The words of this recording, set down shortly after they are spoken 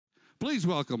Please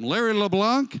welcome Larry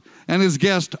LeBlanc and his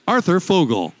guest, Arthur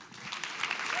Fogel.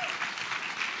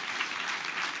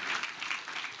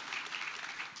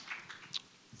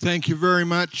 Thank you very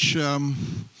much. I'll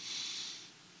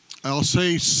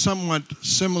say somewhat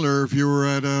similar. If you were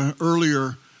at an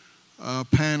earlier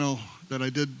panel that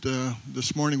I did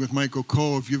this morning with Michael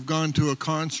Coe, if you've gone to a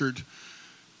concert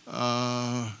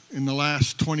in the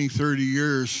last 20, 30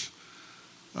 years,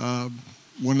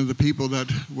 one of the people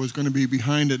that was going to be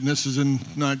behind it, and this is in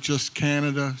not just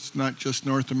Canada, it's not just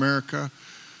North America,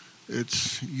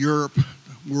 it's Europe,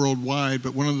 worldwide,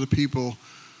 but one of the people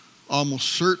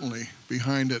almost certainly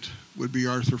behind it would be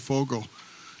Arthur Fogel,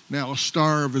 now a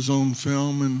star of his own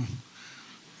film and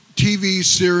TV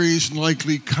series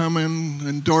likely coming,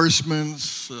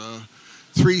 endorsements,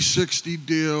 360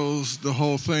 deals, the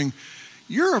whole thing.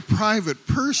 You're a private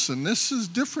person. This is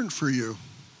different for you.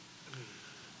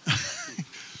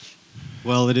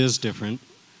 Well, it is different,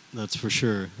 that's for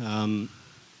sure.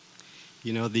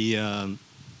 You know, the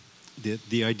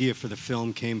idea for the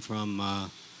film came from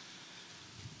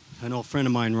an old friend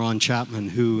of mine, Ron Chapman,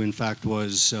 who in fact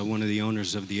was one of the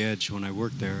owners of The Edge when I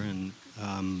worked there, and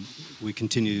we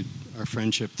continued our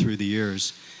friendship through the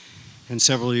years. And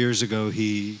several years ago,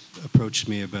 he approached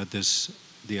me about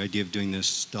the idea of doing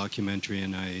this documentary,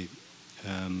 and I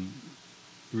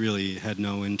really had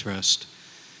no interest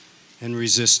and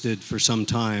resisted for some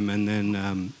time. And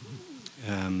then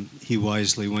he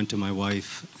wisely went to my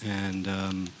wife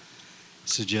and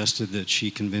suggested that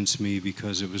she convince me,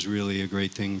 because it was really a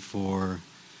great thing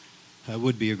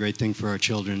would be a great thing for our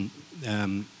children.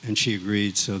 And she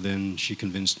agreed, so then she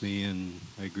convinced me and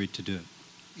I agreed to do it.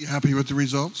 You happy with the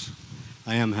results?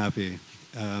 I am happy.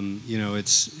 You know,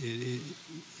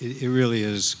 it really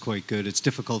is quite good. It's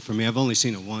difficult for me. I've only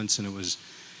seen it once, and it was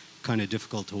kind of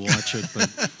difficult to watch it, but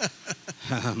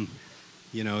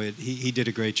you know, he did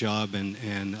a great job,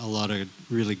 and a lot of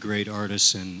really great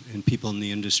artists and people in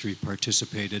the industry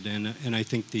participated, and I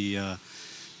think the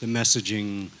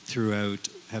messaging throughout,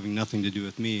 having nothing to do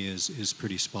with me, is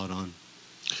pretty spot on.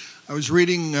 I was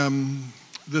reading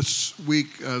this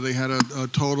week, they had a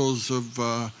totals of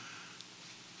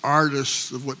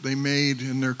artists of what they made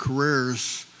in their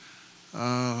careers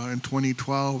in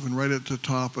 2012, and right at the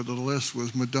top of the list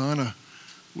was Madonna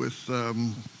with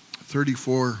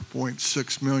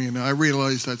 34.6 million. Now, I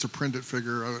realize that's a printed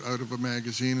figure out of a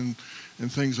magazine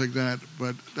and things like that,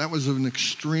 but that was an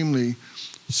extremely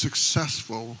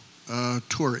successful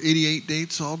tour. 88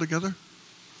 dates altogether?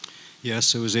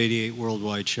 Yes, it was 88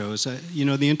 worldwide shows. You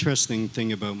know, the interesting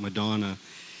thing about Madonna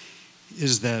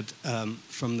is that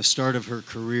from the start of her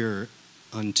career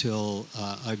until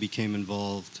I became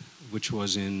involved, which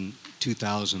was in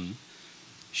 2000,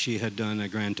 she had done a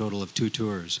grand total of 2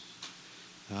 tours.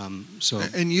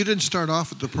 And you didn't start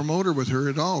off at the promoter with her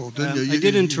at all, did you? I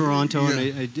did in Toronto, and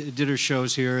I did her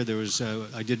shows here. There was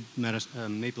I did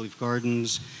Maple Leaf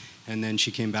Gardens, and then she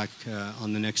came back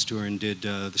on the next tour and did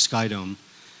the Sky Dome,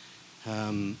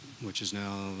 which is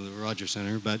now the Rogers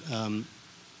Centre. But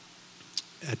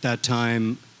at that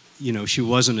time, you know, she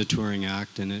wasn't a touring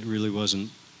act, and it really wasn't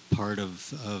part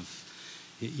of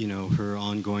you know, her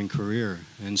ongoing career.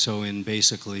 And so in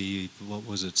basically, what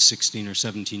was it, 16 or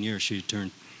 17 years, she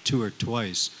toured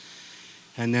twice.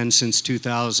 And then since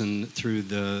 2000 through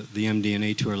the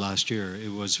MDNA tour last year,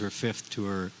 it was her 5th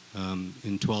tour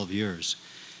in 12 years.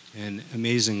 And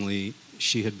amazingly,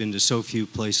 she had been to so few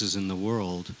places in the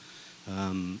world,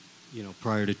 you know,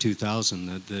 prior to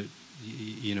 2000 that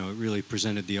you know, it really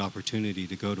presented the opportunity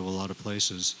to go to a lot of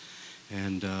places,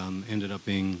 and ended up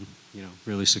being, you know,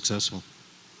 really successful.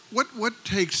 What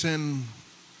takes in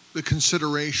the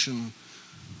consideration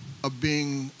of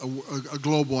being a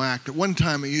global act? At one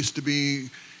time, it used to be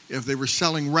if they were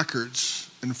selling records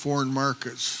in foreign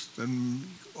markets, then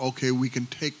okay, we can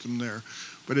take them there.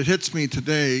 But it hits me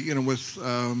today, you know, with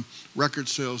record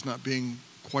sales not being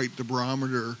quite the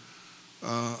barometer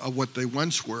of what they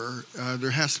once were.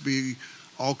 There has to be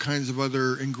all kinds of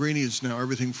other ingredients now,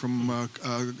 everything from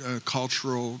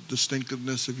cultural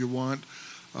distinctiveness, if you want,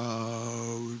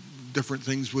 different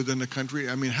things within the country.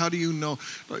 I mean, how do you know?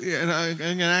 And I'm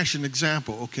going to ask you an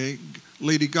example, okay?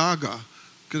 Lady Gaga,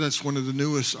 because that's one of the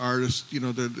newest artists, you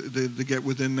know, to get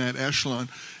within that echelon.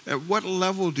 At what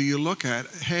level do you look at,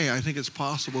 hey, I think it's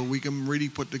possible we can really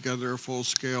put together a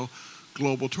full-scale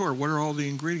global tour? What are all the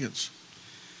ingredients?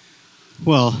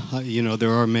 Well, you know,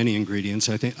 there are many ingredients.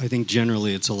 I think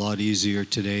generally it's a lot easier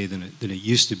today than it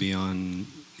used to be on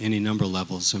any number of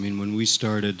levels. I mean, when we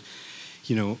started,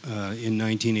 you know, in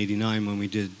 1989, when we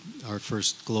did our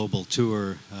first global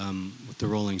tour with the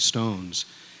Rolling Stones,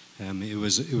 it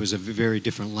was a very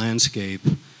different landscape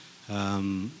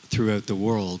throughout the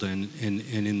world, and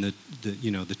in the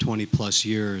 20+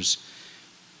 years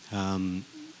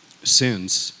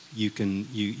since, you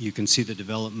can see the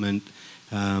development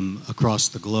across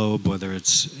the globe, whether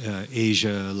it's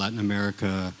Asia, Latin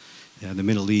America, the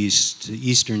Middle East,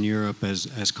 Eastern Europe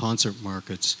as concert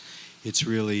markets. It's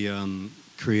really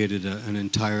created an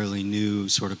entirely new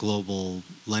sort of global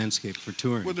landscape for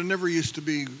touring. Well, there never used to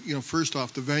be, first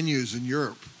off, the venues in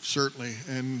Europe, certainly,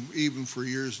 and even for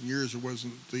years and years, there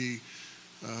wasn't the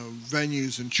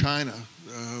venues in China.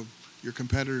 Your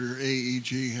competitor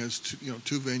AEG has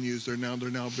two venues. They're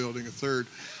now building a third.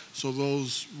 So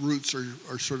those routes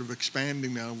are sort of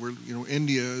expanding now. Where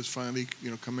India has finally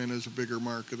come in as a bigger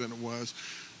market than it was.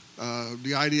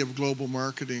 The idea of global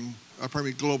marketing,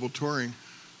 global touring,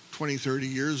 20, 30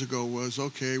 years ago was,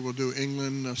 okay, we'll do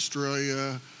England,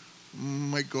 Australia,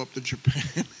 might go up to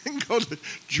Japan and go to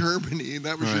Germany.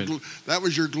 That was right. That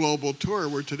was your global tour.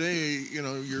 Where today,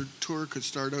 your tour could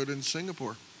start out in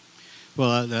Singapore.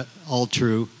 Well, that all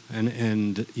true, and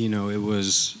it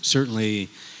was certainly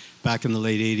back in the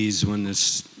late '80s when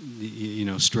this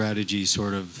strategy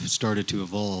sort of started to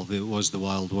evolve. It was the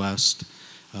Wild West.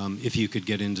 If you could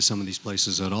get into some of these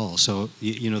places at all. So,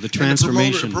 the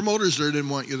transformation... And the promoters there didn't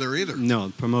want you there either. No,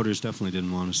 the promoters definitely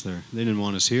didn't want us there. They didn't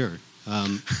want us here.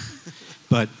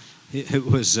 But it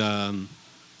was,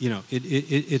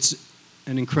 it's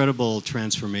an incredible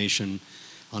transformation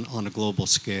on a global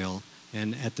scale.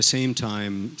 And at the same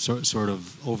time, sort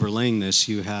of overlaying this,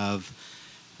 you have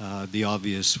the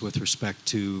obvious with respect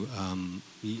to,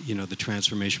 the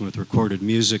transformation with recorded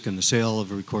music and the sale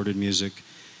of recorded music.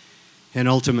 And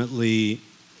ultimately,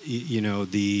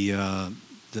 the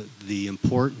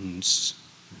importance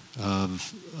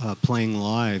of playing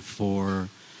live for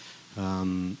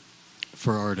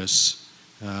artists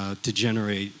to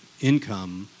generate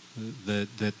income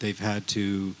that they've had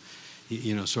to,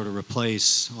 sort of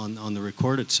replace on the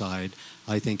recorded side,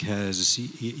 I think has,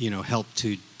 helped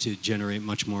to generate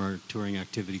much more touring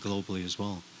activity globally as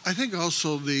well. I think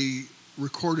also the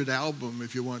recorded album,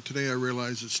 if you want. Today I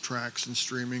realize it's tracks and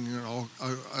streaming and all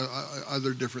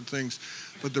other different things.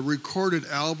 But the recorded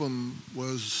album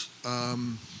was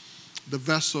the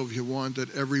vessel, if you want,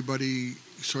 that everybody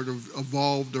sort of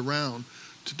evolved around.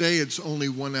 Today it's only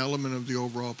one element of the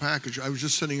overall package. I was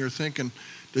just sitting here thinking,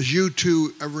 does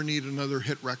U2 ever need another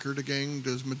hit record again?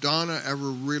 Does Madonna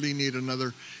ever really need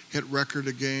another hit record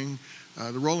again?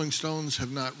 The Rolling Stones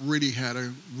have not really had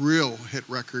a real hit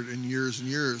record in years and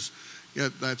years.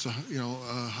 Yet that's a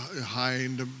high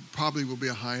end, probably will be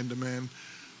a high in demand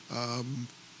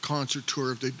concert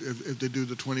tour if they do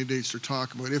the 20 dates they're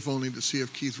talking about, if only to see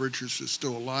if Keith Richards is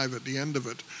still alive at the end of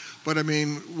it. But I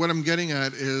mean, what I'm getting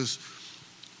at is,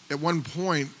 at one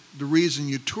point, the reason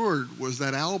you toured was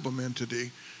that album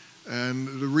entity, and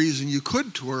the reason you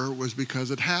could tour was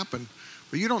because it happened.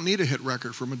 But you don't need a hit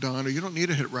record for Madonna. You don't need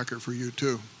a hit record for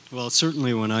U2. Well,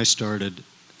 certainly when I started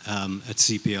at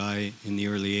CPI in the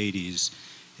early '80s,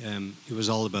 it was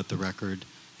all about the record,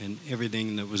 and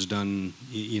everything that was done,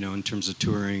 in terms of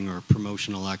touring or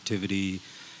promotional activity,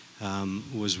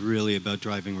 was really about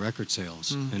driving record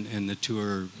sales. And the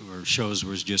tour or shows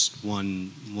was just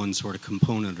one sort of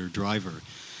component or driver.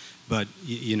 But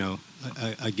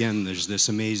again, there's this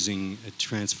amazing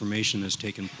transformation that's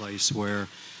taken place where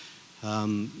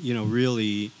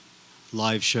really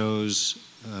live shows,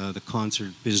 the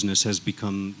concert business has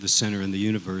become the center in the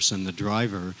universe and the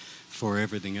driver for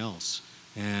everything else.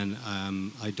 And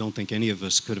I don't think any of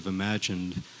us could have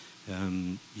imagined,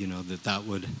 that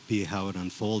would be how it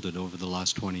unfolded over the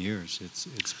last 20 years.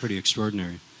 It's pretty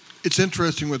extraordinary. It's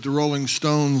interesting with the Rolling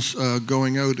Stones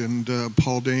going out and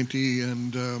Paul Dainty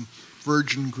and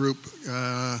Virgin Group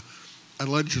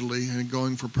allegedly and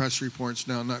going for press reports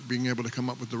now, not being able to come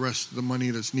up with the rest of the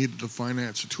money that's needed to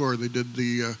finance a tour. They did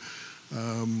the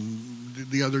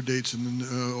other dates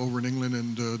over in England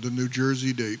and the New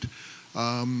Jersey date.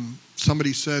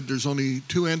 Somebody said there's only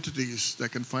two entities that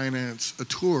can finance a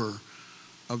tour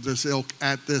of this ilk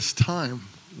at this time.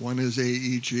 One is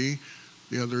AEG,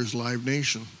 the other is Live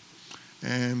Nation.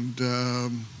 And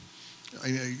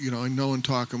I know in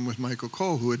talking with Michael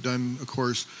Coe, who had done, of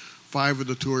course, 5 of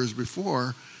the tours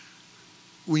before,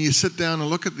 when you sit down and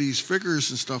look at these figures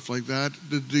and stuff like that,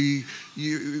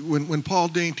 when Paul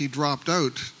Dainty dropped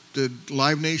out, did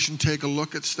Live Nation take a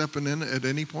look at stepping in at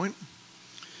any point?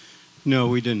 No,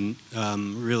 we didn't.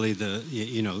 Really, the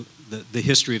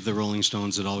history of the Rolling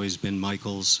Stones had always been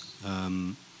Michael's,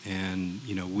 and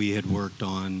we had worked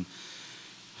on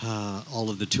all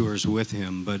of the tours with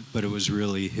him, but it was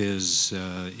really his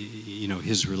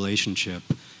his relationship,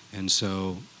 and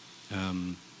so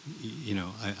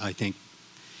I think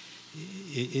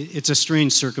it's a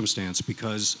strange circumstance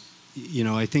because, you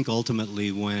know, I think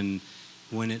ultimately when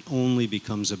it only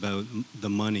becomes about the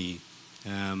money,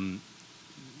 I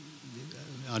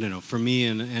don't know, for me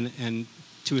and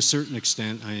to a certain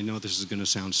extent, I know this is going to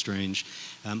sound strange,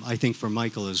 I think for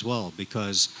Michael as well,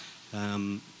 because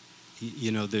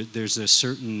you know, there's a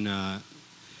certain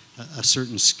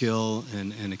skill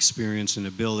and experience and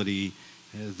ability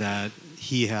that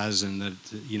he has, and that,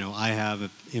 you know, I have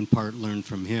in part learned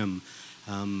from him.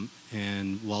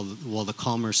 And while the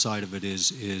calmer side of it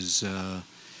is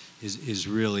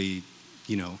really,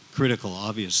 you know, critical,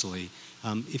 obviously.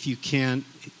 If you can't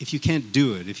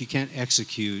do it, if you can't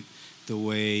execute the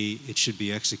way it should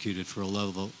be executed for a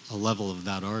level of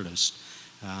that artist,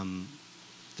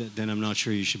 then I'm not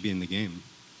sure you should be in the game.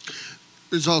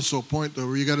 There's also a point, though,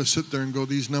 where you got to sit there and go,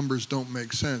 these numbers don't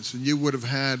make sense. And you would have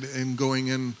had, in going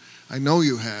in, I know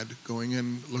you had, going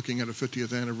in, looking at a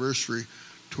 50th anniversary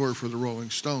tour for the Rolling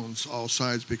Stones, all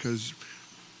sides, because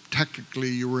technically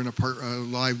you were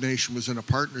in Live Nation was in a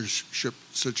partnership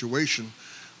situation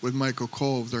with Michael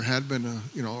Cole. There had been a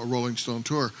Rolling Stone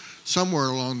tour. Somewhere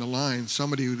along the line,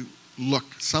 somebody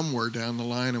looked somewhere down the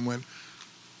line and went,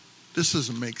 this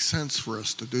doesn't make sense for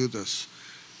us to do this.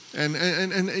 And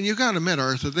you got to admit,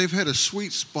 Arthur, they've had a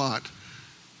sweet spot,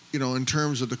 you know, in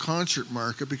terms of the concert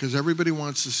market, because everybody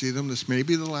wants to see them. This may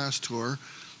be the last tour,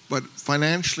 but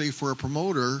financially for a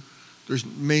promoter, there's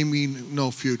maybe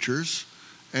no futures,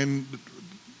 and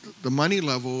the money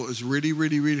level is really,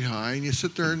 really, really high. And you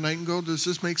sit there at night and go, does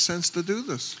this make sense to do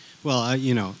this? Well,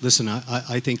 you know, listen,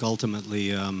 I think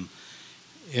ultimately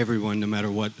everyone, no matter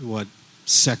what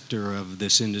sector of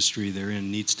this industry they're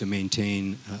in, needs to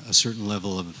maintain a certain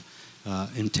level of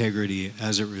integrity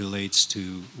as it relates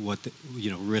to what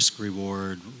risk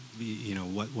reward, you know,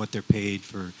 what they're paid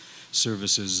for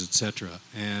services, etc.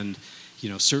 And you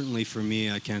know, certainly for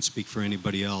me, I can't speak for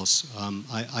anybody else.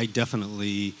 I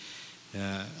definitely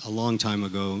a long time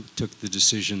ago took the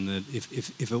decision that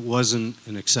if it wasn't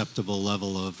an acceptable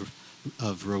level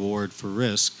of reward for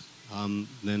risk,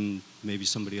 then maybe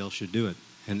somebody else should do it.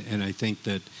 And I think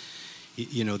that,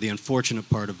 you know, the unfortunate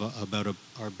part about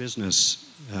our business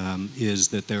is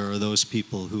that there are those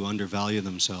people who undervalue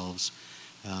themselves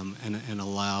and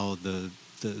allow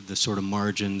the sort of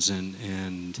margins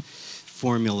and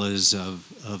formulas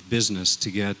of business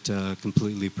to get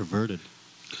completely perverted.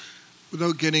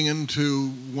 Without getting into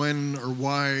when or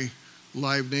why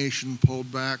Live Nation pulled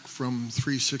back from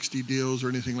 360 deals or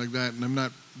anything like that, and I'm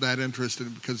not that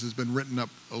interested because it's been written up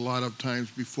a lot of times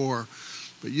before,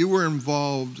 but you were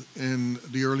involved in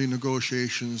the early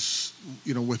negotiations,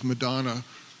 you know, with Madonna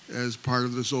as part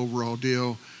of this overall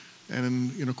deal.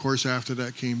 And, you know, of course, after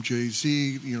that came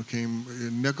Jay-Z, you know, came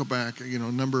Nickelback, you know,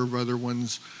 a number of other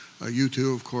ones,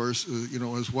 U2, of course, you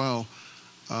know, as well.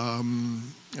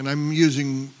 And I'm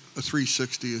using a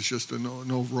 360 as just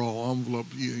an overall envelope.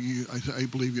 I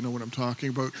believe you know what I'm talking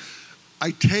about.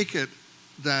 I take it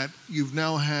that you've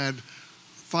now had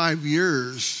 5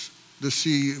 years to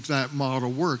see if that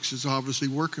model works. It's obviously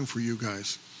working for you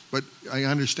guys. But I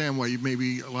understand why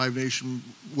maybe Live Nation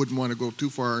wouldn't want to go too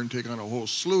far and take on a whole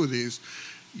slew of these.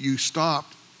 You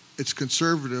stopped. It's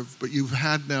conservative, but you've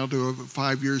had now to have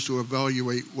 5 years to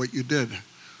evaluate what you did.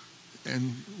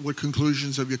 And what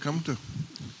conclusions have you come to?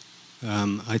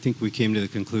 I think we came to the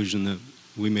conclusion that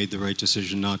we made the right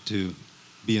decision not to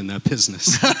be in that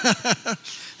business.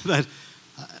 But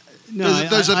no,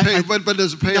 does it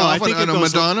pay off on a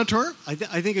Madonna tour? I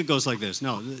think it goes like this.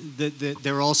 No,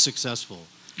 they're all successful.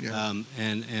 Yeah.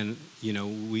 And you know,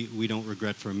 we don't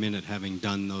regret for a minute having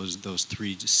done those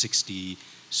 360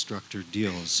 structured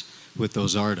deals with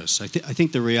those artists. I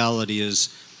think the reality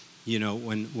is, you know,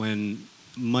 when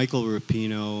Michael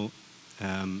Rapino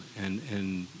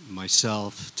and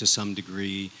myself, to some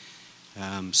degree,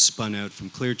 spun out from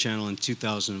Clear Channel in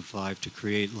 2005 to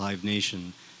create Live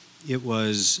Nation, it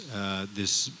was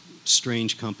this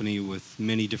strange company with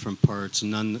many different parts,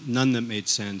 none that made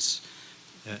sense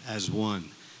as one.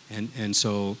 And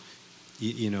so,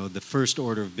 you know, the first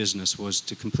order of business was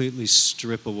to completely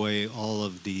strip away all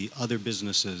of the other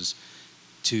businesses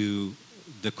to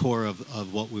the core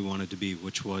of what we wanted to be,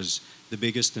 which was the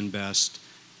biggest and best,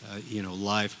 you know,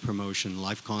 live promotion,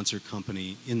 live concert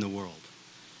company in the world.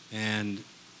 And,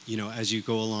 you know, as you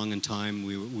go along in time,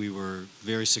 we were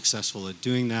very successful at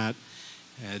doing that.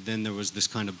 Then there was this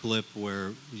kind of blip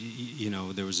where, you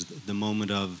know, there was the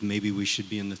moment of maybe we should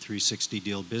be in the 360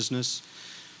 deal business.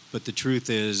 But the truth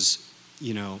is,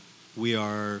 you know, we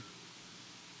are,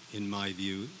 in my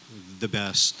view, the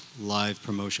best live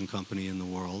promotion company in the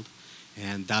world.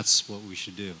 And that's what we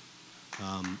should do.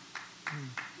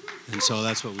 And so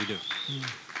that's what we do.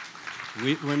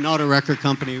 We're not a record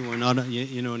company. We're not,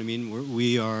 you know what I mean?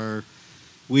 We are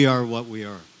what we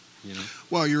are, you know.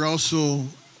 Well, you're also,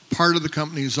 part of the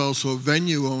company is also a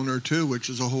venue owner too, which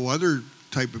is a whole other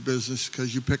type of business,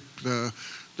 because you picked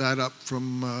that up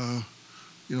from,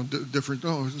 different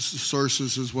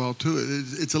sources as well too.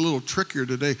 It's a little trickier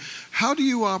today. How do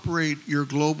you operate your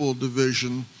global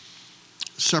division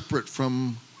separate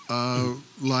from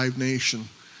Live Nation?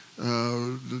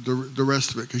 The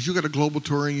rest of it, because you got a global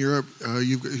tour in Europe.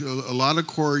 You've got a lot of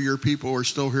core of your people are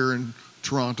still here in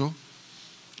Toronto.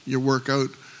 You work out,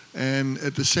 and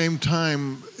at the same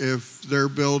time, if they're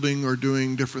building or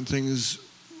doing different things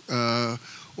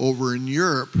over in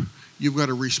Europe, you've got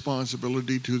a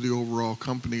responsibility to the overall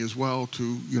company as well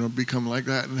to become like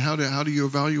that. And how do you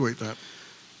evaluate that?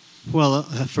 Well,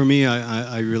 for me,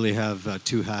 I really have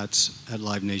two hats at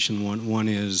Live Nation. One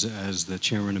is as the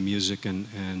chairman of music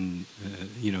and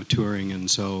touring, and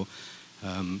so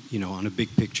on a big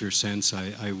picture sense,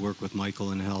 I work with Michael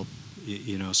and help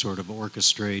sort of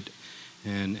orchestrate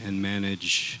and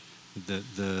manage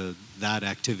that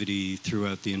activity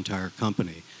throughout the entire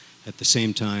company. At the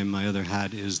same time, my other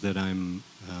hat is that I'm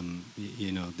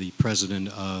the president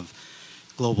of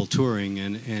global touring,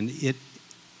 and it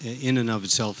in and of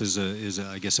itself is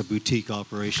I guess a boutique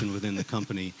operation within the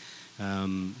company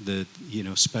that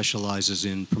specializes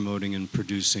in promoting and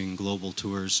producing global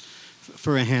tours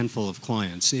for a handful of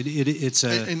clients. It's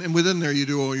a and within there you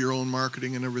do all your own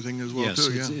marketing and everything as well. Yes,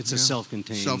 too. It's a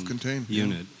self-contained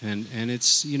unit, yeah. and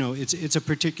it's it's a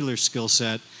particular skill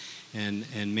set, and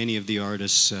many of the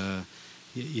artists that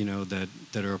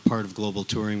are a part of global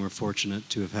touring we're fortunate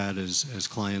to have had as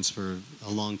clients for a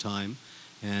long time.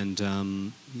 And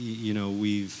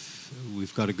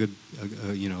we've got a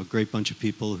great bunch of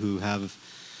people who have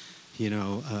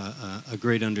a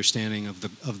great understanding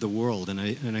of the world, and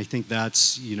I think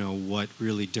that's what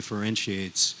really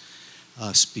differentiates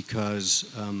us, because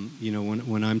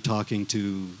when I'm talking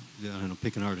to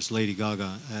pick an artist, Lady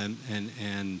Gaga,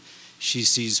 and she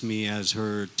sees me as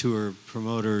her tour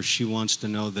promoter, she wants to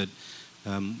know that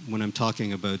when I'm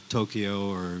talking about Tokyo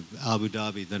or Abu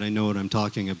Dhabi, that I know what I'm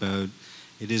talking about.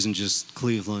 It isn't just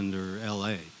Cleveland or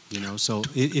LA, So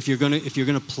if you're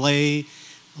gonna play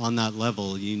on that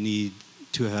level, you need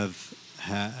to have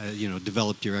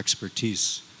developed your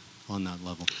expertise on that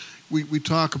level. We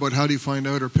talk about how do you find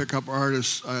out or pick up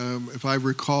artists. If I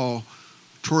recall,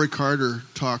 Troy Carter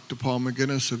talked to Paul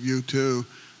McGuinness of U2.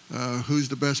 Who's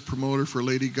the best promoter for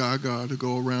Lady Gaga to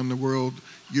go around the world?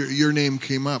 Your name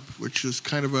came up, which is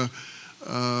kind of a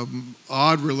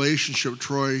odd relationship,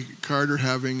 Troy Carter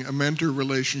having a mentor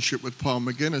relationship with Paul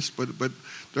McGuinness, but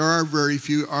there are very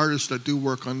few artists that do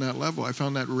work on that level. I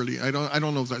found that really, I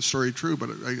don't know if that story true,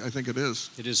 but I think it is.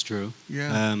 It is true.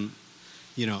 Yeah.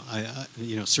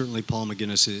 Certainly Paul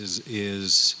McGuinness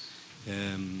is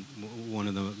one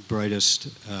of the brightest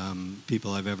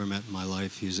people I've ever met in my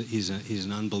life. He's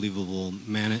an unbelievable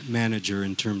manager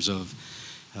in terms of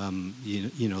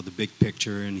the big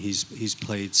picture, and he's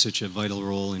played such a vital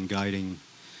role in guiding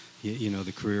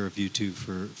the career of U2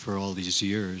 for all these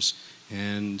years.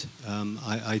 And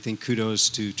I think kudos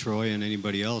to Troy and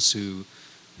anybody else who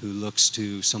looks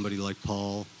to somebody like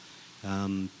Paul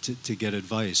to get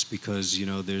advice, because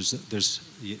there's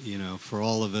for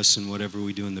all of us and whatever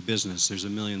we do in the business, there's a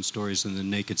million stories in the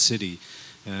naked city,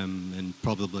 and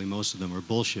probably most of them are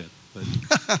bullshit. But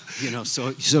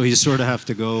so you sort of have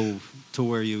to go to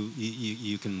where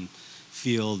you can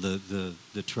feel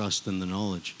the trust and the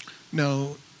knowledge.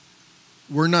 Now,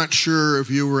 we're not sure if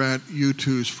you were at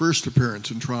U2's first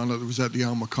appearance in Toronto. It was at the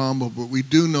Alma Combo, but we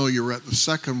do know you were at the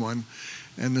second one.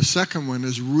 And the second one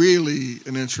is really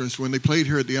an interest. When they played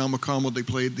here at the Alma Combo, they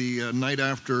played the night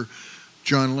after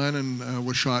John Lennon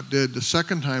was shot dead. The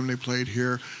second time they played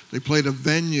here, they played a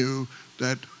venue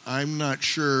that I'm not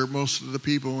sure most of the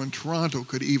people in Toronto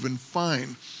could even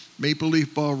find. Maple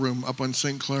Leaf Ballroom up on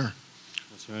St. Clair.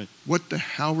 That's right. What the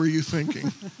hell were you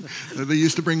thinking? They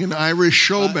used to bring in Irish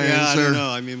show bands I there. don't know.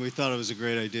 I mean, we thought it was a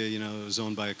great idea. It was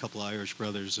owned by a couple of Irish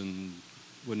brothers, and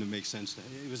wouldn't it make sense?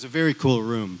 It was a very cool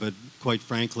room, but quite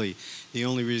frankly, the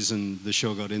only reason the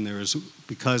show got in there is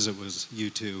because it was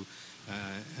U2,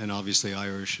 and obviously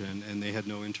Irish, and they had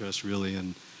no interest really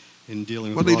in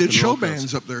dealing with Well, they did show crowds.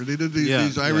 bands up there. They did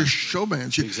these Irish show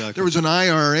bands. Exactly. There was an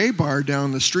IRA bar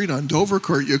down the street on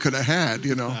Dovercourt you could have had,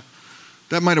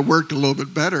 That might have worked a little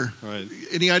bit better. Right.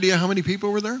 Any idea how many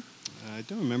people were there? I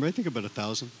don't remember. I think about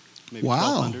 1,000, maybe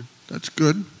Wow. 1,200. That's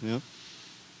good. Yeah.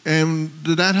 And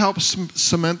did that help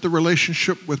cement the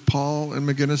relationship with Paul and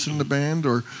McGuinness in the band,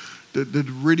 or did it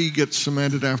really get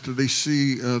cemented after they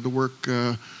see the work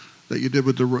that you did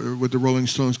with the Rolling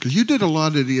Stones, because you did a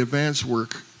lot of the advance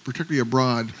work, particularly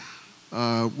abroad,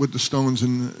 with the Stones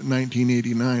in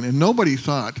 1989, and nobody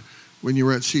thought when you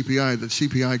were at CPI that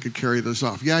CPI could carry this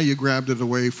off. Yeah, you grabbed it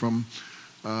away from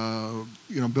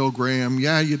Bill Graham.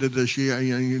 Yeah, you did this. Yeah,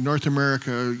 North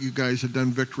America, you guys had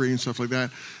done Victory and stuff like that.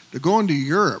 To go into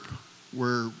Europe,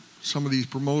 where some of these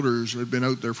promoters had been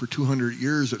out there for 200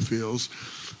 years, it feels,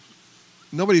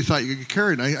 nobody thought you could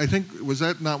carry it. I think, was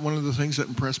that not one of the things that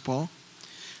impressed Paul?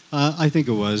 I think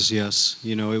it was, yes.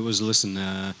 It was, listen,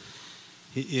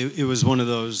 it was one of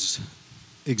those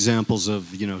examples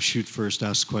of, shoot first,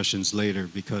 ask questions later,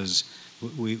 because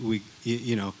we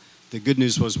the good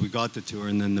news was we got the tour,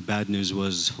 and then the bad news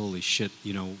was, holy shit,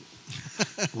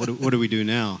 what do we do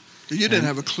now? You didn't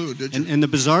have a clue, did you? And the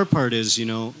bizarre part is,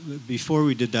 before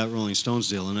we did that Rolling Stones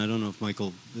deal, and I don't know if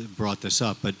Michael brought this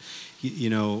up, but,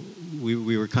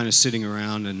 we were kind of sitting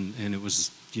around, and it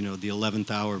was, the 11th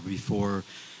hour before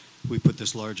we put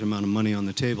this large amount of money on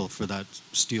the table for that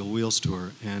Steel Wheels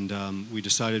tour, and we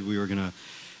decided we were going to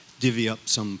divvy up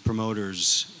some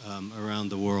promoters around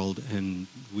the world, and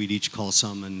we'd each call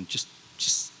some and just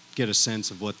get a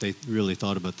sense of what they really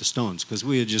thought about the Stones, because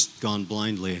we had just gone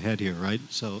blindly ahead here, right?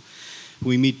 So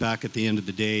we meet back at the end of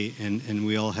the day, and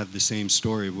we all have the same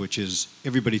story, which is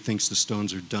everybody thinks the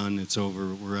Stones are done, it's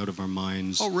over, we're out of our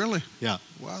minds. Oh, really? Yeah.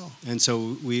 Wow. And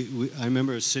so I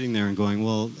remember sitting there and going,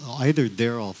 well, either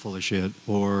they're all full of shit,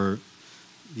 or,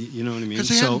 you know what I mean? Because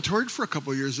they hadn't toured for a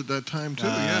couple of years at that time, too,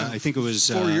 yeah. I think it was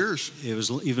 4 years. It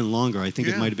was even longer. I think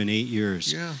it might have been 8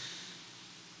 years. Yeah.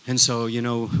 And so,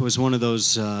 it was one of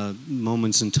those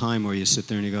moments in time where you sit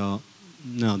there and you go,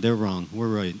 no, they're wrong, we're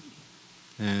right.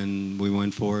 And we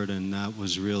went forward, and that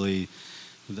was really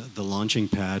the launching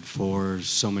pad for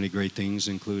so many great things,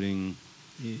 including,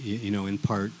 in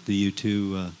part, the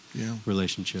U2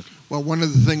 relationship. Well, one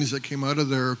of the things that came out of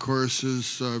there, of course,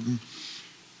 is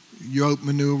you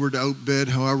outmaneuvered, outbid,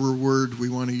 however word we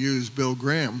want to use, Bill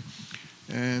Graham,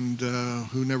 and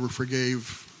who never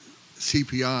forgave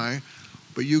CPI.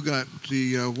 But you got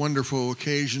the wonderful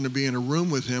occasion to be in a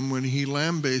room with him when he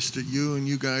lambasted you, and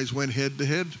you guys went head to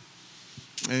head.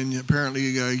 And apparently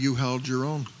you held your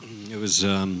own. It was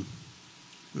that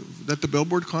the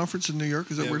Billboard conference in New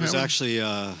York? Is that where it was happened? Actually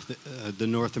the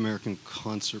North American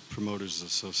Concert Promoters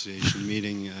Association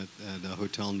meeting at a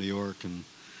hotel in New York, and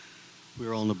we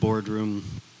were all in the boardroom,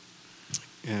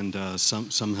 and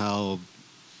somehow,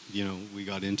 we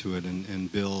got into it,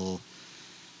 and Bill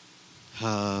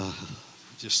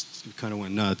just kind of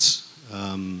went nuts.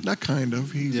 Not kind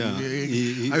of.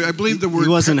 I believe the word. He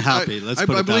wasn't happy. Let's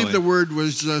put it that way. I believe the word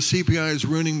was CPI is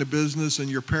ruining the business and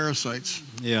you're parasites.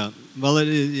 Yeah. Well,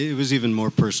 it was even more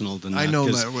personal than that. I know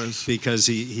that was because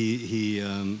he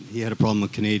had a problem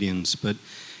with Canadians, but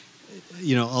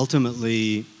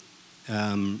ultimately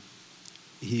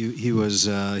he was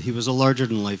a larger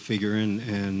than life figure,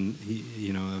 and he,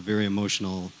 a very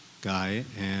emotional guy,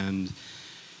 and.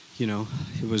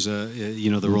 It was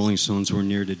the Rolling Stones were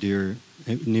near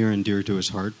and dear to his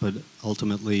heart, but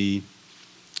ultimately,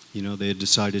 they had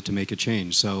decided to make a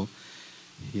change. So,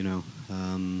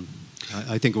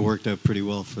 I think it worked out pretty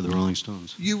well for the Rolling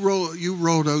Stones. You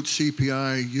rolled out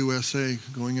CPI USA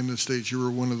going into the States. You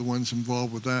were one of the ones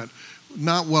involved with that.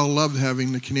 Not well loved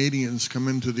having the Canadians come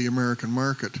into the American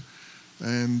market.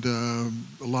 And a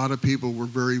lot of people were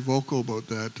very vocal about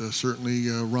that. Certainly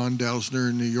Ron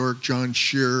Dowsner in New York, John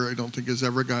Shear, I don't think has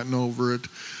ever gotten over it.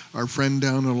 Our friend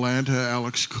down in Atlanta,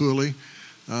 Alex Cooley,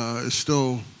 is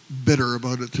still bitter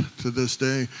about it to this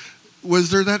day.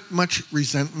 Was there that much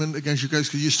resentment against you guys?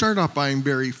 Because you started off buying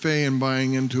Barry Fay and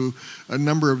buying into a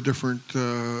number of different,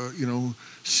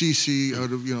 CC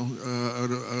out of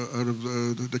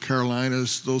the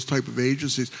Carolinas, those type of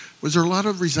agencies. Was there a lot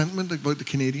of resentment about the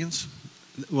Canadians?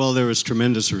 Well, there was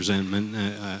tremendous resentment.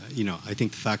 I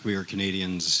think the fact we were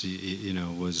Canadians,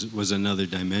 was another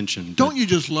dimension. Don't you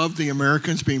just love the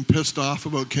Americans being pissed off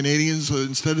about Canadians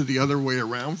instead of the other way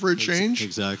around for a change?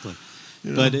 Exactly.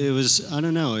 But it was, I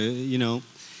don't know,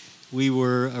 we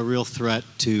were a real threat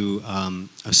to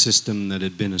a system that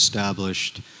had been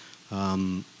established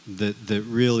that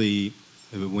really,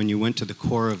 when you went to the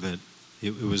core of it,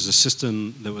 it was a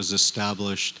system that was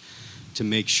established to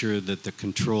make sure that the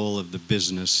control of the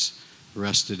business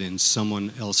rested in someone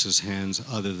else's hands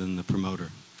other than the promoter.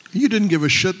 You didn't give a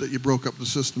shit that you broke up the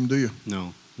system, do you?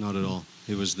 No, not at all.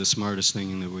 It was the smartest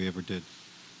thing that we ever did,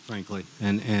 frankly.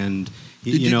 And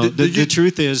the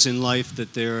truth is in life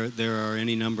that there are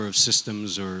any number of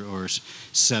systems or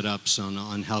setups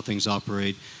on how things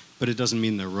operate, but it doesn't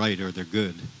mean they're right or they're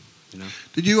good.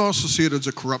 Did you also see it as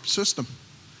a corrupt system?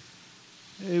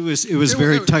 It was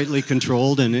very tightly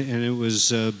controlled, and it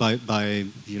was by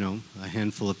you know, a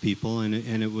handful of people, and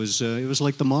it was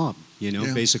like the mob. You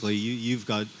know, basically you've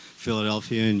got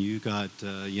Philadelphia and you got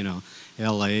you know,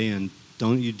 L.A., and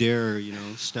don't you dare, you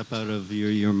know, step out of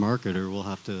your market, or we'll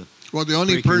have to. Well, the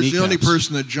only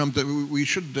person that jumped that we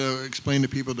should explain to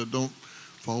people that don't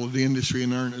follow the industry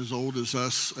and aren't as old as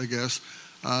us, I guess.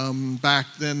 Back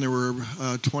then there were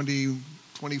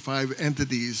 25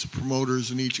 entities, promoters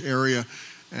in each area,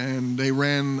 and they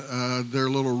ran their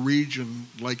little region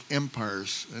like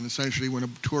empires. And essentially, when a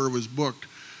tour was booked,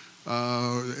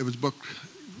 it was booked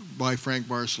by Frank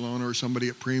Barcelona or somebody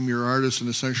at Premier Artists, and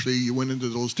essentially you went into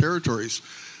those territories.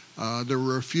 There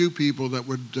were a few people that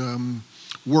would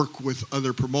work with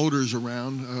other promoters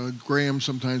around. Graham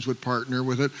sometimes would partner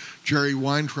with it. Jerry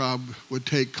Weintraub would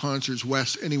take concerts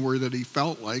west anywhere that he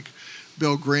felt like.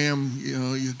 Bill Graham, you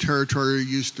know, your territory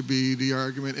used to be the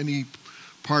argument, any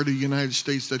part of the United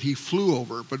States that he flew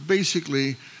over. But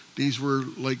basically, these were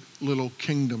like little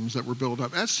kingdoms that were built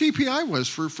up, as CPI was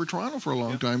for Toronto for a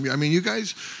long time. I mean, you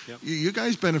guys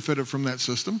benefited from that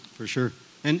system. For sure.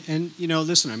 And you know,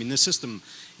 listen, I mean, the system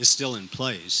is still in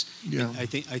place. Yeah. I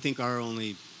think our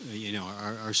only, you know,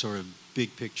 our sort of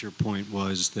big picture point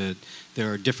was that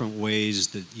there are different ways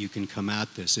that you can come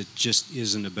at this. It just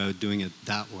isn't about doing it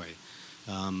that way.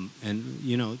 And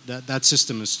you know, that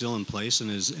system is still in place and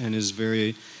is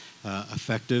very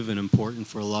effective and important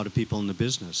for a lot of people in the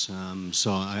business.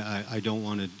 So I don't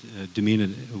want to demean it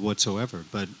whatsoever,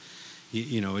 but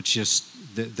you know, it's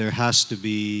just that there has to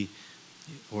be,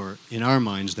 or in our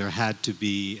minds, there had to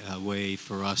be a way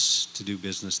for us to do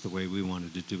business the way we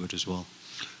wanted to do it as well.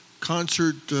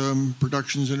 Concert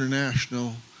Productions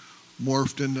International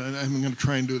morphed into, and I'm going to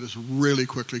try and do this really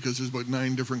quickly because there's about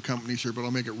 9 different companies here, but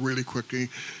I'll make it really quickly,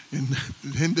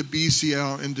 into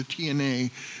BCL, into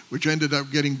TNA, which ended up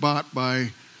getting bought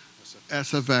by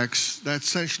SFX. That's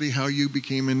essentially how you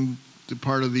became into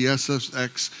part of the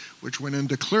SFX, which went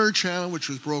into Clear Channel, which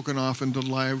was broken off into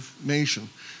Live Nation.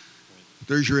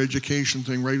 There's your education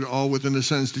thing, right? All within the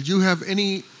sentence. Did you have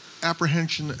any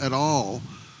apprehension at all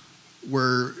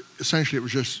where essentially it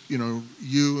was just, you know,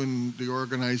 you and the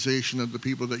organization of the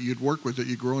people that you'd worked with, that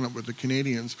you'd grown up with, the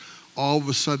Canadians, all of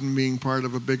a sudden being part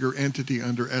of a bigger entity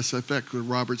under SFX, where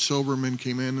Robert Silverman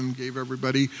came in and gave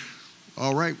everybody,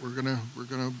 all right, we're gonna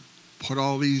put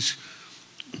all these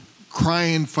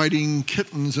crying, fighting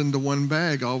kittens into one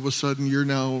bag. All of a sudden you're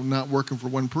now not working for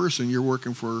one person, you're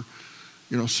working for,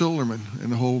 you know, Silverman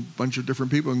and a whole bunch of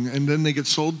different people, and then they get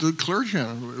sold to Clear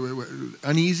Channel.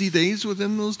 Uneasy days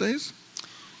within those days?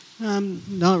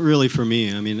 Not really for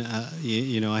me. I mean,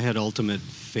 you know, I had ultimate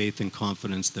faith and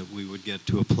confidence that we would get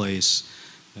to a place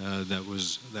that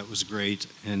was great,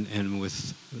 and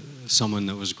with someone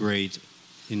that was great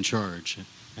in charge,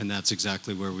 and that's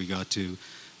exactly where we got to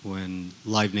when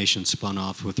Live Nation spun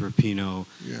off with Rapinoe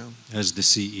as the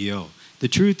CEO. The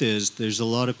truth is, there's a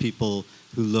lot of people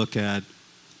who look at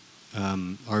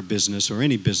our business, or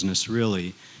any business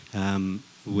really,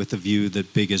 with a view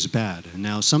that big is bad. And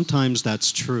now sometimes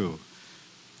that's true.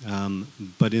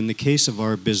 But in the case of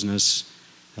our business,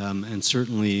 and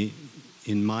certainly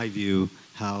in my view,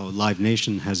 how Live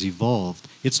Nation has evolved,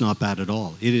 it's not bad at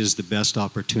all. It is the best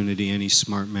opportunity any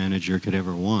smart manager could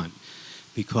ever want.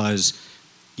 Because,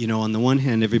 you know, on the one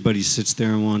hand, everybody sits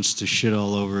there and wants to shit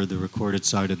all over the recorded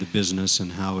side of the business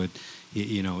and how it,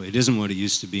 you know, it isn't what it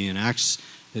used to be, and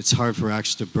it's hard for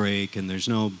acts to break, and there's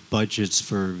no budgets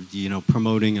for, you know,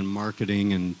 promoting and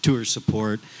marketing and tour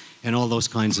support and all those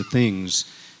kinds of things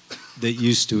that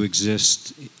used to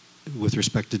exist with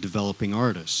respect to developing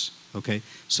artists, okay?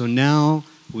 So now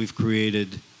we've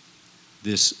created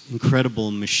this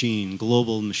incredible machine,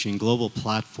 global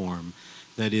platform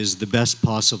that is the best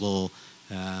possible,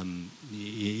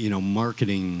 you know,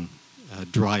 marketing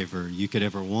driver you could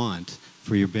ever want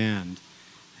for your band.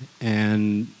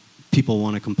 And people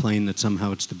want to complain that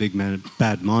somehow it's the big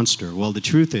bad monster. Well, the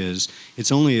truth is,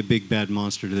 it's only a big bad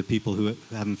monster to the people who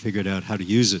haven't figured out how to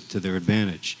use it to their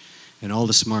advantage. And all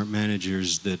the smart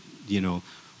managers that, you know,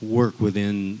 work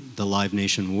within the Live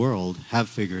Nation world have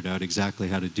figured out exactly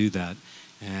how to do that.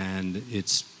 And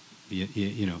it's,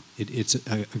 you know, it's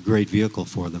a great vehicle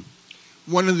for them.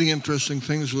 One of the interesting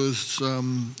things was,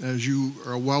 as you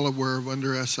are well aware of,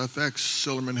 under SFX,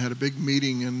 Silverman had a big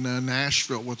meeting in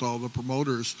Nashville with all the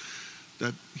promoters,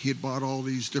 that he had bought all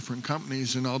these different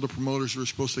companies, and all the promoters were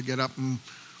supposed to get up and,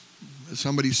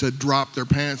 somebody said, drop their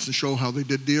pants and show how they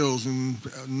did deals, and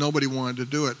nobody wanted to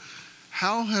do it.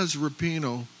 How has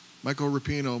Michael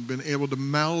Rapinoe, been able to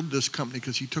meld this company,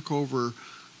 because he took over,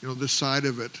 you know, this side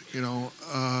of it, you know,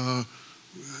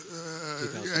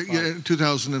 in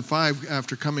 2005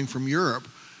 after coming from Europe,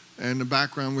 and the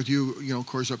background with you, of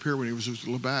course, up here when he was with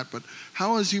Labatt. But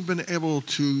how has he been able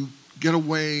to get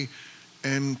away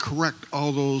and correct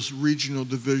all those regional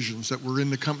divisions that were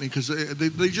in the company? Because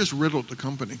they just riddled the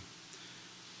company.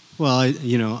 Well,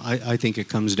 I think it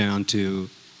comes down to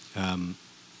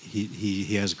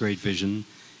he has great vision,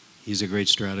 he's a great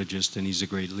strategist, and he's a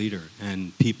great leader.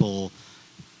 And people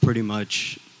pretty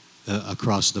much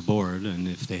across the board, and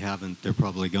if they haven't, they're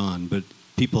probably gone, but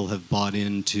people have bought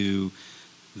into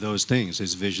those things,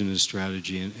 his vision, his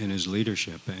strategy, and his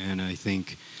leadership. And I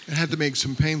think it had to make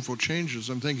some painful changes.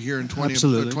 I'm thinking here in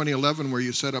 2011 where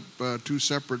you set up two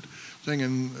separate things,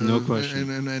 and no question,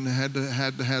 and had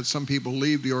to have some people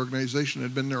leave the organization that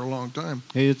had been there a long time.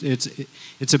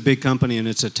 It's a big company, and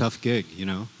it's a tough gig,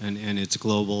 and it's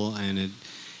global, and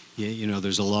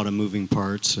there's a lot of moving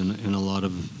parts and a lot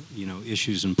of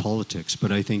issues in politics.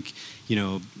 But I think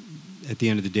at the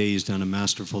end of the day, he's done a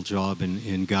masterful job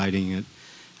in guiding it.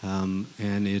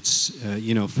 And it's,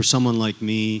 for someone like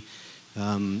me,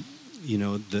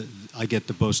 I get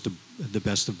the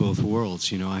best of both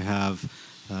worlds. I have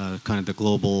kind of the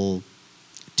global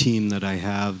team that I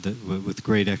have with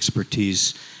great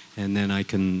expertise, and then I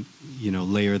can,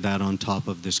 layer that on top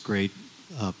of this great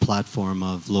platform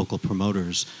of local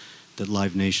promoters that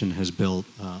Live Nation has built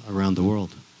around the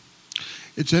world.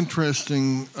 It's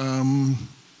interesting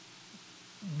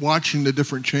watching the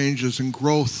different changes and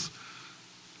growth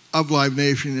of Live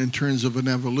Nation in terms of an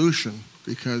evolution,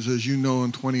 because as you know,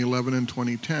 in 2011 and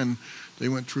 2010, they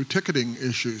went through ticketing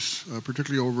issues,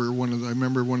 particularly over I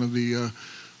remember one of the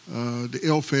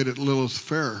ill-fated Lilith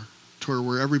Fair tour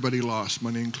where everybody lost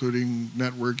money, including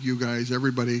network, you guys,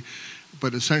 everybody.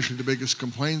 But essentially the biggest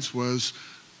complaints was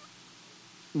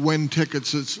when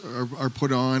tickets are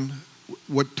put on,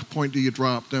 what point do you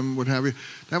drop them, what have you.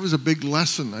 That was a big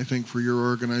lesson, I think, for your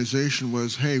organization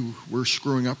was, hey, we're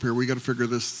screwing up here. We got to figure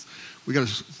this. We got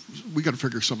to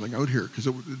figure something out here, because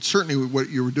certainly what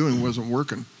you were doing wasn't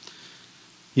working.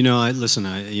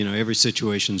 Every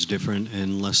situation's different,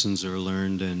 and lessons are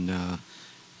learned, and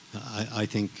I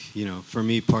think for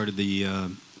me, part of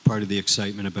the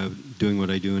excitement about doing what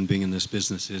I do and being in this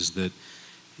business is that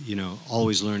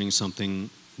always learning something.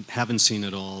 Haven't seen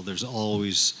it all. There's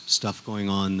always stuff going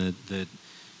on that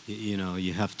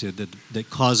you have to that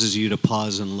causes you to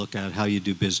pause and look at how you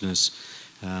do business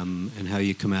and how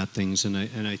you come at things. And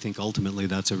I think ultimately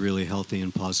that's a really healthy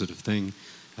and positive thing.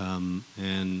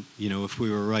 And if we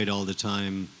were right all the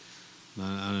time,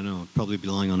 I don't know, I'd probably be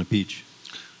lying on a beach.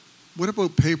 What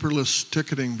about paperless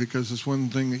ticketing? Because it's one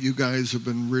thing that you guys have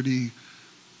been really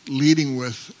leading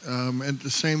with. At the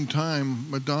same time,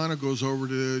 Madonna goes over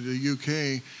to the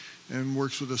UK and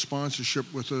works with a sponsorship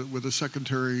with a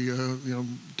secondary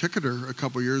ticketer a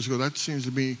couple of years ago. That seems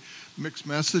to be mixed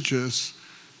messages.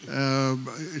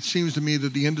 It seems to me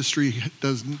that the industry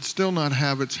does still not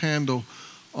have its handle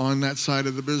on that side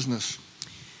of the business.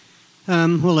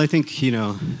 Well, I think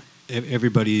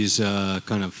everybody's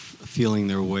kind of feeling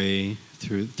their way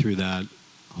through that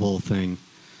whole thing.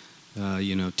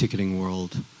 Ticketing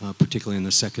world, particularly in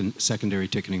the secondary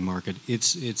ticketing market,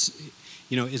 it's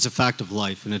a fact of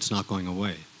life, and it's not going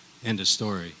away. End of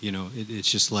story. It's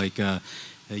just like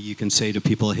you can say to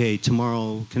people, "Hey,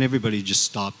 tomorrow, can everybody just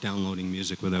stop downloading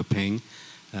music without paying?"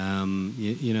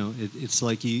 It's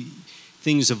like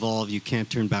things evolve. You can't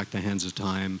turn back the hands of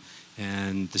time,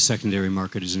 and the secondary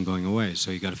market isn't going away. So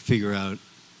you got to figure out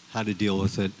how to deal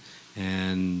with it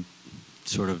and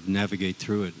sort of navigate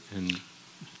through it and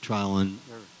trial and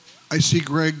error. I see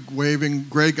Greg waving.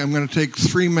 Greg, I'm going to take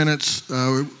 3 minutes.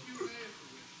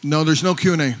 No, there's no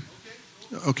Q&A.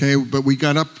 Okay, but we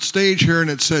got up stage here and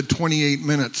it said 28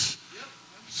 minutes.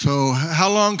 So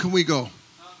how long can we go?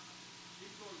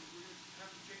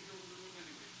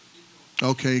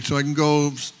 Okay, so I can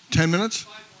go 10 minutes?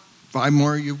 5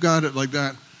 more. You've got it like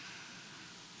that.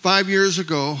 5 years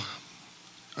ago,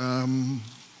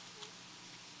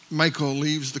 Michael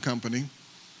leaves the company.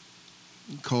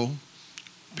 Cole,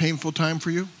 painful time for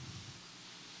you?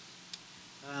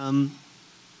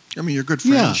 You're good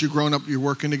friends. Yeah. You've grown up. You're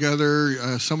working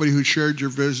together. Somebody who shared your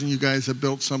vision. You guys have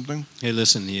built something. Hey,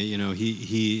 listen.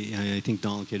 I think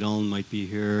Donald Cadolin might be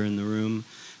here in the room.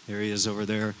 There he is over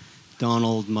there.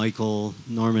 Donald, Michael,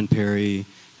 Norman Perry.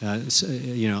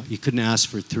 You couldn't ask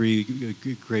for 3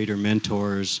 greater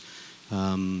mentors.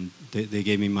 They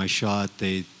gave me my shot.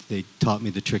 They taught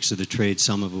me the tricks of the trade,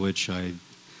 some of which I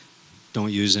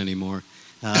don't use anymore.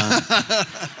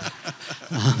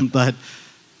 But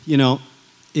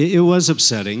It was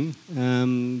upsetting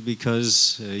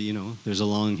because, you know, there's a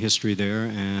long history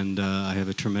there, and I have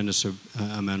a tremendous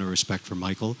amount of respect for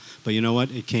Michael. But you know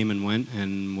what? It came and went,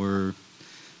 and we're,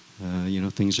 you know,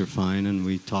 things are fine, and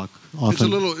we talk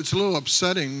often. It's a little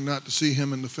upsetting not to see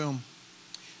him in the film.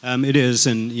 It is,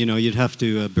 and you know, you'd have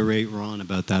to berate Ron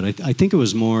about that. I think it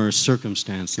was more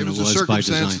circumstance than it was by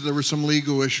design. There were some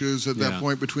legal issues at that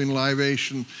point between Live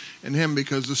Nation and him,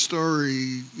 because the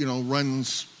story, you know,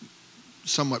 runs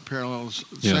somewhat parallel.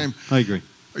 Same. I agree.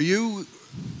 Are you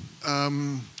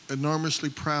enormously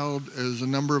proud, as a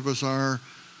number of us are,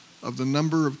 of the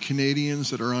number of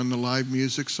Canadians that are on the live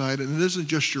music side? And it isn't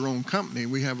just your own company.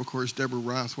 We have, of course, Deborah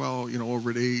Rothwell, you know, over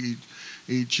at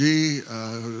AEG.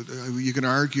 You can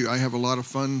argue, I have a lot of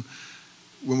fun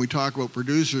when we talk about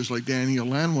producers like Daniel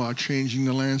Lanois changing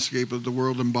the landscape of the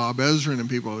world, and Bob Ezrin and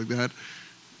people like that.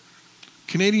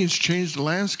 Canadians changed the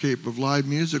landscape of live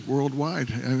music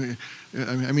worldwide.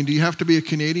 I mean, do you have to be a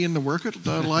Canadian to work at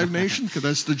Live Nation? Because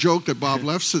that's the joke that Bob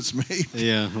Lefsetz made.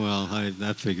 Yeah, well,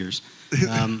 that figures.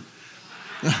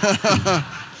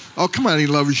 Oh, come on, he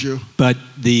loves you. But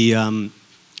the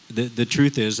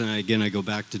truth is, and again, I go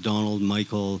back to Donald,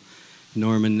 Michael,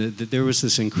 Norman, that there was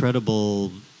this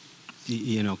incredible,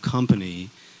 you know, company.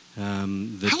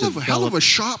 Hell of a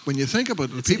shop when you think about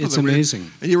it. It's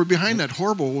amazing. And you were behind that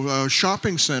horrible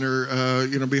shopping center,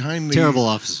 you know, behind the... Terrible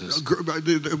offices.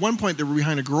 At one point, they were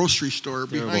behind a grocery store,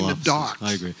 behind the docks.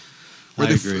 I agree. Where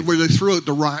they threw out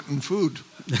the rotten food.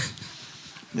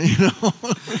 You know?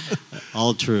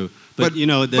 All true. But you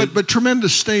know... But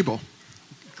tremendous stable.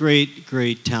 Great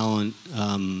talent.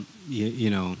 You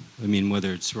know, I mean,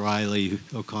 whether it's Riley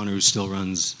O'Connor, who still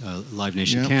runs Live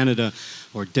Nation Canada,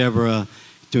 or Deborah,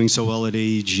 doing so well at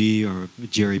AEG, or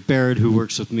Jerry Barrett, who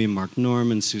works with me, Mark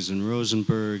Norman, Susan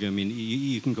Rosenberg. I mean,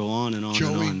 you can go on and on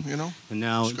Joey, and on. You know? And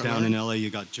now down in LA, you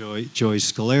got Joy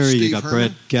Scolari, you got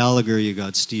Brett Gallagher, you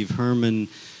got Steve Herman.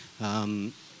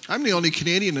 I'm the only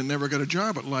Canadian that never got a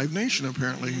job at Live Nation,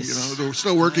 apparently. You know, they're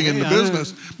still working in the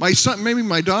business. My son, maybe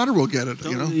my daughter will get it,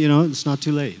 you know? You know, it's not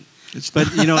too late.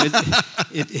 But, you know,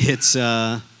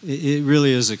 it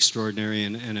really is extraordinary,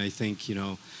 and I think, you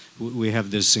know, we have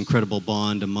this incredible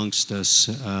bond amongst us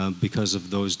because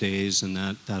of those days and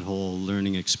that whole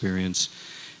learning experience.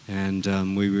 And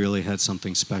we really had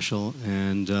something special.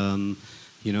 And,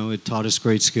 you know, it taught us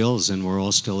great skills, and we're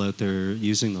all still out there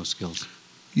using those skills.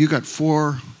 You got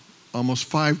almost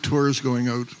 5 tours going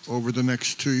out over the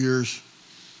next 2 years.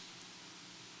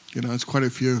 You know, it's quite a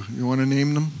few. You want to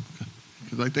name them?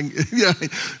 Because I think,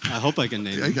 I hope I can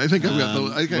name them. I think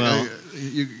I've got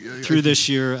through this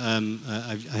year,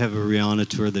 I have a Rihanna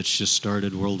tour that's just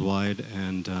started worldwide,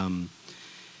 and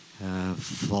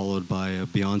followed by a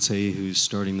Beyonce who's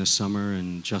starting this summer,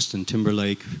 and Justin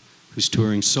Timberlake, who's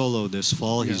touring solo this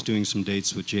fall. He's doing some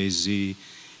dates with Jay-Z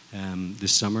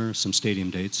this summer, some stadium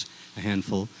dates, a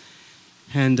handful.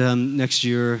 And next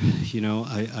year, you know,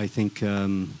 I think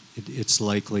it's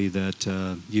likely that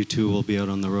U2 will be out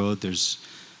on the road.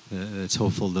 It's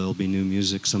hopeful there'll be new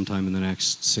music sometime in the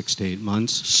next 6 to 8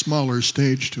 months. Smaller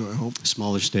stage too, I hope.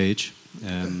 Smaller stage.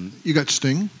 You got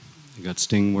Sting? I got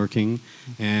Sting working,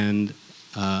 and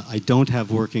I don't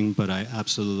have working, but I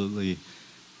absolutely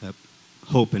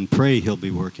hope and pray he'll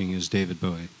be working, is David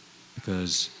Bowie,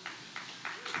 because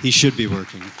he should be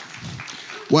working.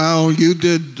 Well, you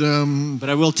did... But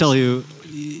I will tell you,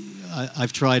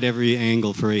 I've tried every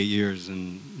angle for 8 years,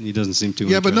 and he doesn't seem too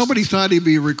interested. But nobody thought he'd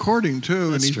be recording,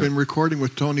 too. That's and he's true. been recording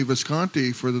with Tony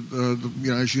Visconti for, you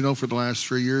know, as you know, for the last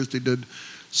 3 years. They did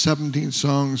 17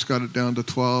 songs, got it down to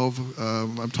 12.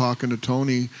 I'm talking to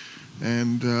Tony,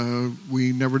 and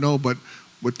we never know. But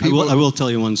what people... I will tell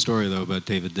you one story, though, about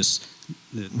David. This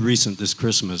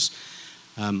Christmas,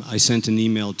 I sent an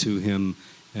email to him.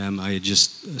 I had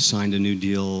just signed a new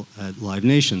deal at Live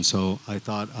Nation, so I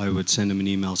thought I would send him an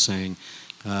email saying,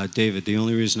 David, the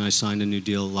only reason I signed a new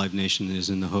deal at Live Nation is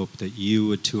in the hope that you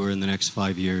would tour in the next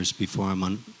 5 years before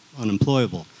I'm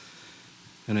unemployable.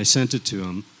 And I sent it to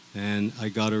him, and I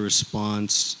got a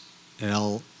response,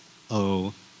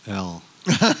 LOL.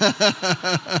 It's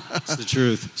the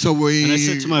truth. And I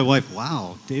said to my wife,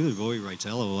 wow, David Bowie writes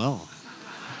LOL.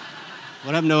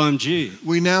 What happened to OMG?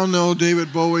 We now know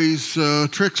David Bowie's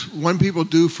tricks. One people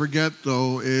do forget,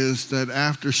 though, is that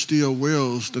after Steel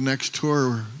Wheels, the next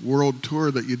tour, world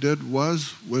tour that you did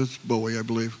was with Bowie, I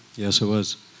believe. Yes, it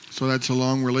was. So that's a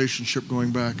long relationship going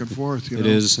back and forth. You know? It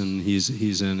is, and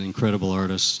he's an incredible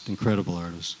artist,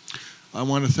 I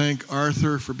want to thank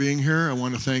Arthur for being here. I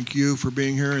want to thank you for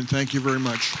being here, and thank you very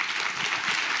much.